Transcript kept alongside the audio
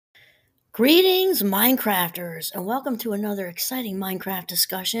Greetings, Minecrafters, and welcome to another exciting Minecraft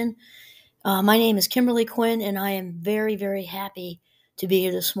discussion. My name is Kimberly Quinn, and I am very, very happy to be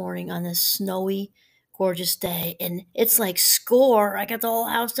here this morning on this snowy, gorgeous day. And it's like score. I got the whole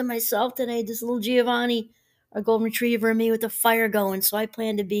house to myself today. This little Giovanni, our golden retriever, and me with the fire going. So I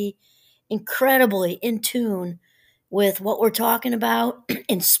plan to be incredibly in tune with what we're talking about,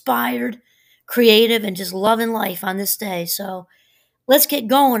 inspired, creative, and just loving life on this day. So let's get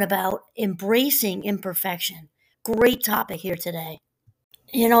going about embracing imperfection. Great topic here today.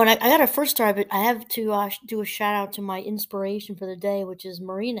 And I got to first start, but I have to do a shout out to my inspiration for the day, which is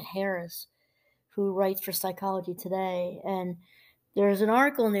Marina Harris, who writes for Psychology Today. And there's an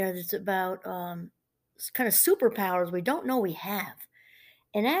article in there that's about kind of superpowers we don't know we have.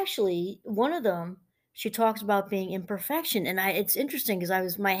 And actually, one of them, she talks about being imperfection. And it's interesting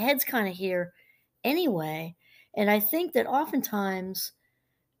because my head's kind of here anyway. And I think that oftentimes,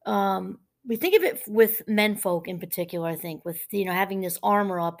 we think of it with menfolk in particular, I think, with, having this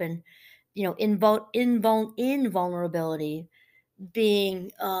armor up and, invulnerability being,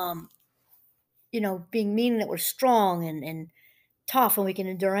 being meaning that we're strong and tough and we can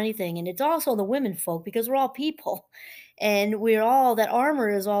endure anything. And it's also the women folk because we're all people and that armor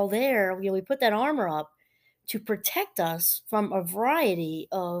is all there. We put that armor up to protect us from a variety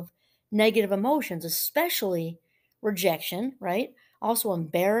of negative emotions, especially rejection, right? Also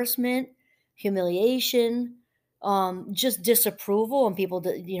embarrassment, humiliation, just disapproval and people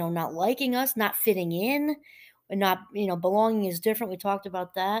that, not liking us, not fitting in, and not, belonging is different. We talked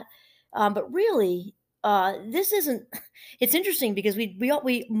about that. But really, this isn't, it's interesting because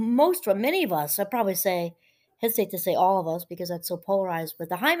many of us, I'd probably hesitate to say all of us because that's so polarized, but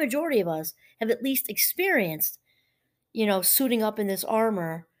the high majority of us have at least experienced, suiting up in this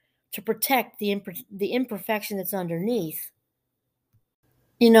armor to protect the imperfection that's underneath.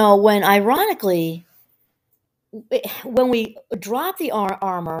 When ironically, when we drop the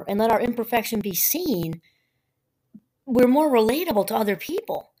armor and let our imperfection be seen, we're more relatable to other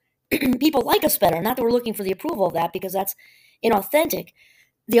people. People like us better. Not that we're looking for the approval of that because that's inauthentic.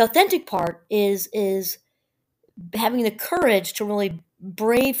 The authentic part is having the courage to really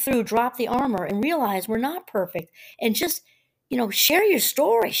brave through, drop the armor, and realize we're not perfect, and just share your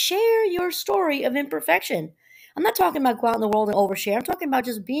story. Share your story of imperfection. I'm not talking about go out in the world and overshare. I'm talking about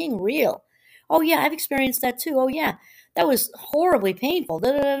just being real. Oh yeah, I've experienced that too. Oh yeah, that was horribly painful.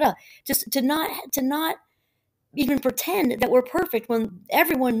 Da, da, da, da. Just to not even pretend that we're perfect when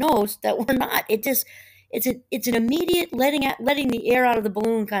everyone knows that we're not. It's an immediate letting the air out of the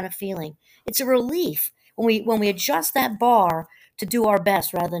balloon kind of feeling. It's a relief when we adjust that bar to do our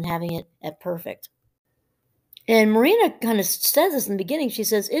best rather than having it at perfect. And Marina kind of says this in the beginning. She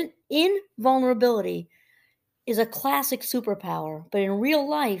says, invulnerability is a classic superpower, but in real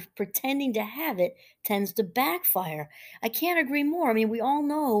life, pretending to have it tends to backfire. I can't agree more. I mean, we all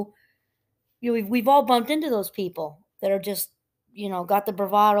know, we've all bumped into those people that are just, got the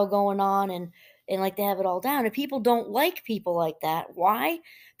bravado going on and like to have it all down. And people don't like people like that. Why?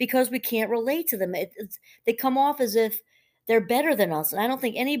 Because we can't relate to them. They come off as if they're better than us. And I don't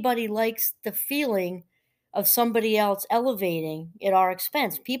think anybody likes the feeling of somebody else elevating at our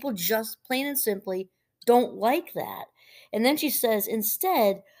expense. People just plain and simply don't like that. And then she says,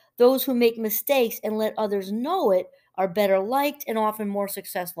 instead, those who make mistakes and let others know it are better liked and often more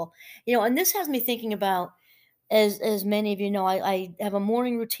successful. And this has me thinking about, as many of you know, I have a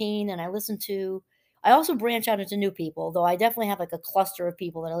morning routine and I also branch out into new people, though I definitely have like a cluster of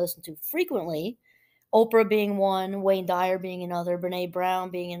people that I listen to frequently. Oprah being one, Wayne Dyer being another, Brene Brown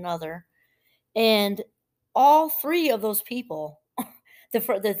being another. And all three of those people,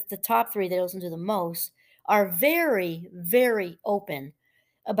 the top three that I listen to the most, are very, very open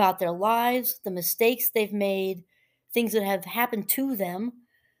about their lives, the mistakes they've made, things that have happened to them,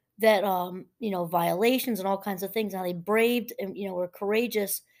 that violations and all kinds of things, how they braved and were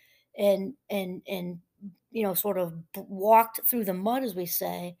courageous and sort of walked through the mud, as we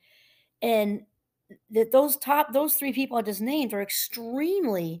say. And that those three people I just named are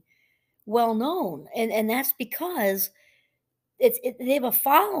extremely well known, and that's because they have a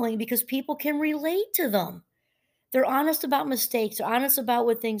following because people can relate to them. They're honest about mistakes. They're honest about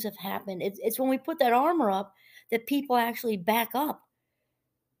what things have happened. It's when we put that armor up that people actually back up,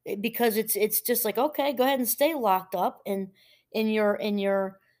 because it's just like, okay, go ahead and stay locked up in your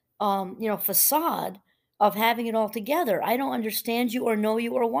facade of having it all together. I don't understand you or know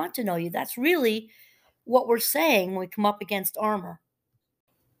you or want to know you. That's really what we're saying when we come up against armor.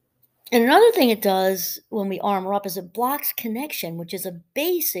 And another thing it does when we armor up is it blocks connection, which is a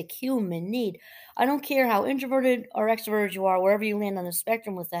basic human need. I don't care how introverted or extroverted you are, wherever you land on the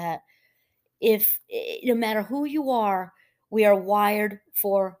spectrum with that. No matter who you are, we are wired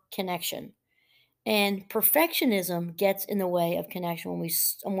for connection. And perfectionism gets in the way of connection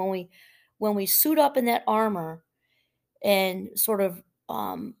when we suit up in that armor and sort of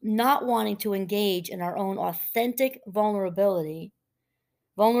not wanting to engage in our own authentic vulnerability.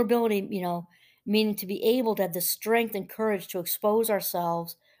 Vulnerability, meaning to be able to have the strength and courage to expose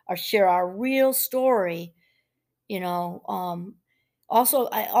ourselves or share our real story. You know, also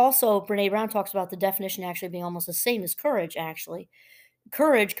Brene Brown talks about the definition actually being almost the same as courage. Actually,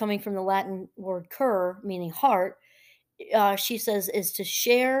 courage coming from the Latin word cur, meaning heart. She says is to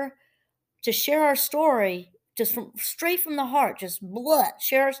share our story just from straight from the heart, just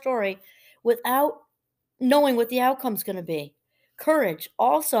share our story without knowing what the outcome's going to be. Courage,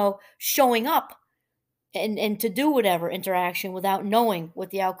 also showing up and to do whatever interaction without knowing what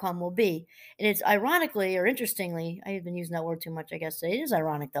the outcome will be. And it's ironically or interestingly, I've been using that word too much, I guess. It is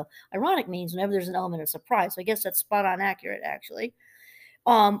ironic though. Ironic means whenever there's an element of surprise. So I guess that's spot on accurate actually.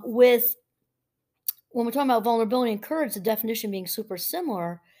 With when we're talking about vulnerability and courage, the definition being super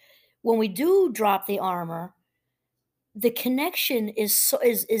similar, when we do drop the armor, the connection is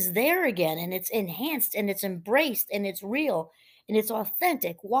there again, and it's enhanced and it's embraced and it's real and it's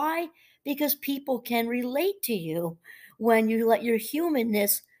authentic. Why? Because people can relate to you when you let your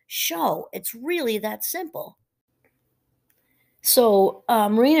humanness show. It's really that simple. So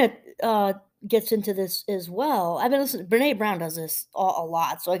Marina gets into this as well. I've been listening. Brene Brown does this a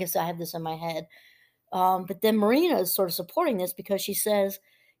lot, so I guess I have this in my head. But then Marina is sort of supporting this because she says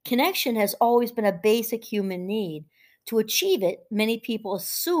connection has always been a basic human need. To achieve it, many people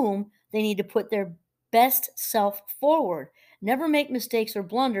assume they need to put their best self forward, never make mistakes or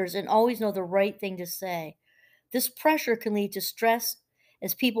blunders, and always know the right thing to say. This pressure can lead to stress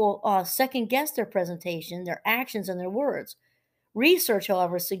as people second guess their presentation, their actions, and their words. Research,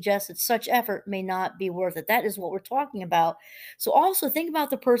 however, suggests that such effort may not be worth it. That is what we're talking about. So also think about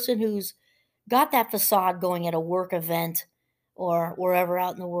the person who's got that facade going at a work event or wherever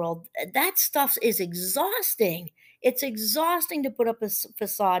out in the world. That stuff is exhausting. It's exhausting to put up a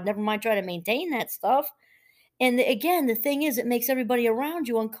facade, never mind try to maintain that stuff. And again, the thing is, it makes everybody around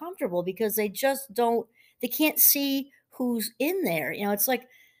you uncomfortable because they just don't, they can't see who's in there. It's like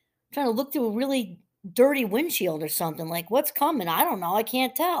trying to look through a really dirty windshield or something like what's coming. I don't know. I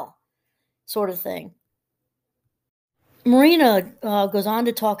can't tell, sort of thing. Marina goes on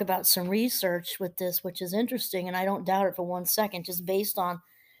to talk about some research with this, which is interesting, and I don't doubt it for one second, just based on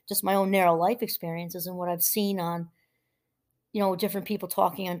just my own narrow life experiences and what I've seen on, different people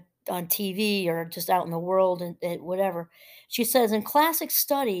talking on TV or just out in the world and whatever. She says in classic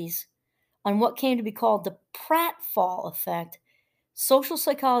studies on what came to be called the pratfall effect, social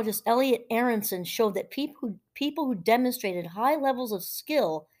psychologist Elliot Aronson showed that people who demonstrated high levels of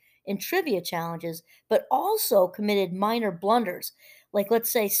skill in trivia challenges, but also committed minor blunders, like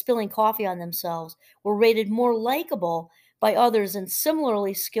let's say spilling coffee on themselves, were rated more likable by others than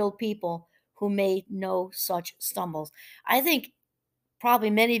similarly skilled people who made no such stumbles. I think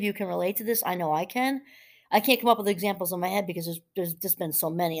probably many of you can relate to this. I know I can. I can't come up with examples in my head because there's just been so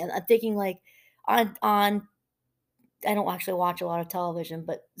many. And I'm thinking like on I don't actually watch a lot of television,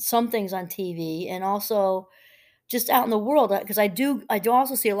 but some things on TV and also just out in the world because I do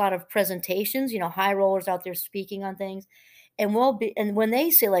also see a lot of presentations, high rollers out there speaking on things, and when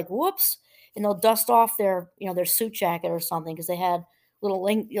they say like whoops, and they'll dust off their suit jacket or something because they had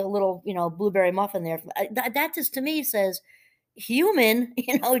little blueberry muffin there. That just to me says human,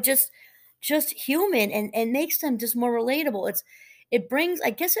 just human and makes them just more relatable. It brings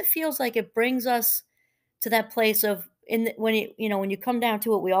I guess it feels like it brings us to that place of when you come down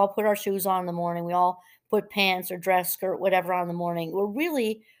to it, we all put our shoes on in the morning. We all put pants or dress skirt, whatever on in the morning. We're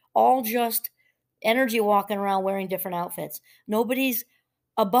really all just energy walking around wearing different outfits. Nobody's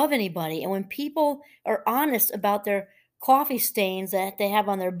above anybody. And when people are honest about their coffee stains that they have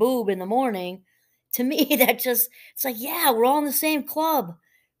on their boob in the morning, to me, it's like, yeah, we're all in the same club.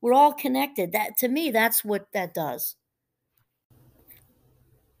 We're all connected. That to me, that's what that does.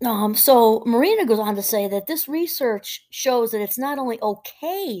 So Marina goes on to say that this research shows that it's not only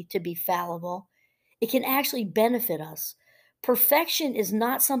okay to be fallible, it can actually benefit us. Perfection is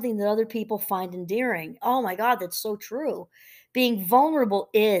not something that other people find endearing. Oh my God, that's so true. Being vulnerable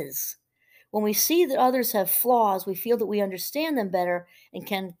is. When we see that others have flaws, we feel that we understand them better and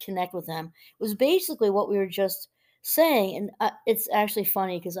can connect with them. It was basically what we were just saying. And it's actually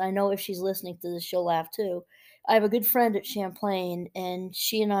funny because I know if she's listening to this, she'll laugh too. I have a good friend at Champlain, and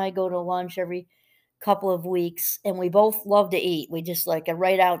she and I go to lunch every couple of weeks, and we both love to eat. We just like are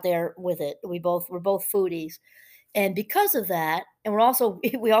right out there with it. We're both foodies, And because of that, and we also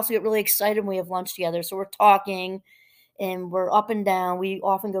get really excited when we have lunch together. So we're talking and we're up and down. We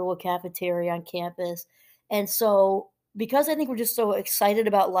often go to a cafeteria on campus. And so because I think we're just so excited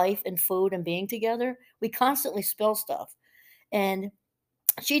about life and food and being together, we constantly spill stuff. And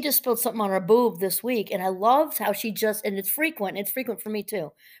she just spilled something on her boob this week, and I loved how she just and it's frequent for me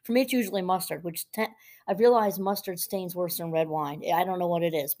too. For me, it's usually mustard, I've realized mustard stains worse than red wine. I don't know what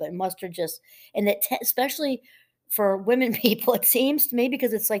it is, but mustard just and especially for women people, it seems to me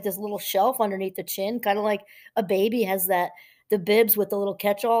because it's like this little shelf underneath the chin, kind of like a baby has the bibs with the little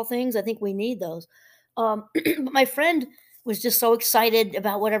catch-all things. I think we need those. But my friend was just so excited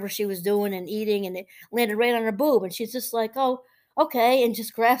about whatever she was doing and eating, and it landed right on her boob, and she's just like, "Oh, okay," and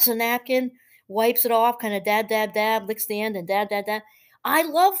just grabs a napkin, wipes it off, kinda dab, dab, dab, licks the end and dab, dab, dab. I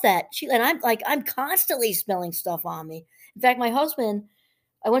love that. I'm constantly spilling stuff on me. In fact, my husband,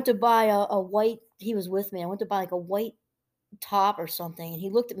 I went to buy a white he was with me. I went to buy, like, a white top or something, and he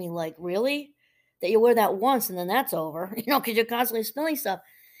looked at me like, "Really? That you wear that once and then that's over?" Because 'cause you're constantly spilling stuff.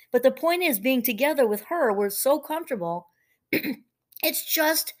 But the point is being together with her, we're so comfortable. It's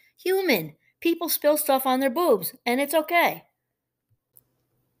just human. People spill stuff on their boobs, and it's okay.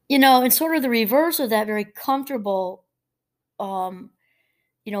 And sort of the reverse of that very comfortable, um,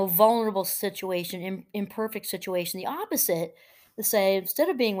 vulnerable situation, imperfect situation, the opposite, to say, instead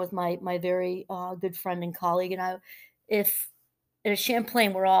of being with my very good friend and colleague, if at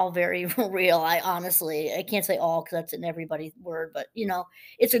Champlain, we're all very real. I can't say all because that's in everybody's word, but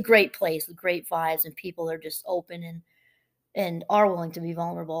it's a great place with great vibes and people are just open and are willing to be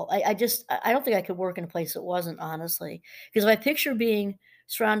vulnerable. I don't think I could work in a place that wasn't, honestly, because if I picture being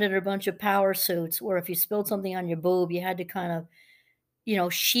surrounded in a bunch of power suits where if you spilled something on your boob, you had to kind of,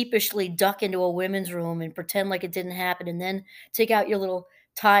 sheepishly duck into a women's room and pretend like it didn't happen and then take out your little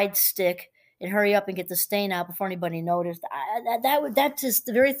Tide stick and hurry up and get the stain out before anybody noticed. That just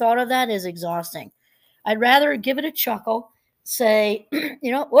the very thought of that is exhausting. I'd rather give it a chuckle, say,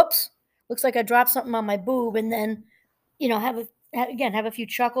 whoops, looks like I dropped something on my boob, and then have a few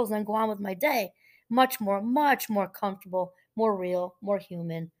chuckles and then go on with my day. Much more comfortable, more real, more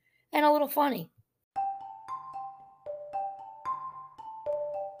human, and a little funny.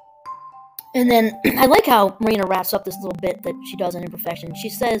 And then I like how Marina wraps up this little bit that she does in Imperfection. She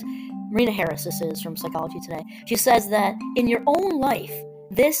says, Marina Harris, this is from Psychology Today. She says that in your own life,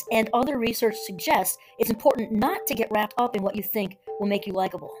 this and other research suggests it's important not to get wrapped up in what you think will make you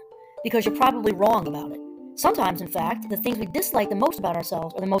likable, because you're probably wrong about it. Sometimes, in fact, the things we dislike the most about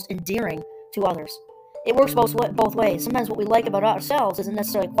ourselves are the most endearing to others. It works both ways. Sometimes what we like about ourselves isn't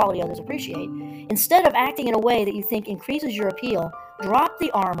necessarily a quality others appreciate. Instead of acting in a way that you think increases your appeal, drop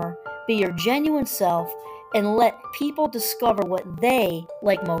the armor, be your genuine self, and let people discover what they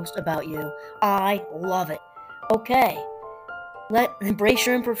like most about you. I love it. Okay. Embrace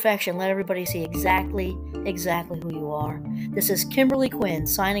your imperfection. Let everybody see exactly who you are. This is Kimberly Quinn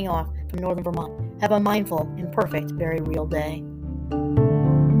signing off from Northern Vermont. Have a mindful, imperfect, very real day.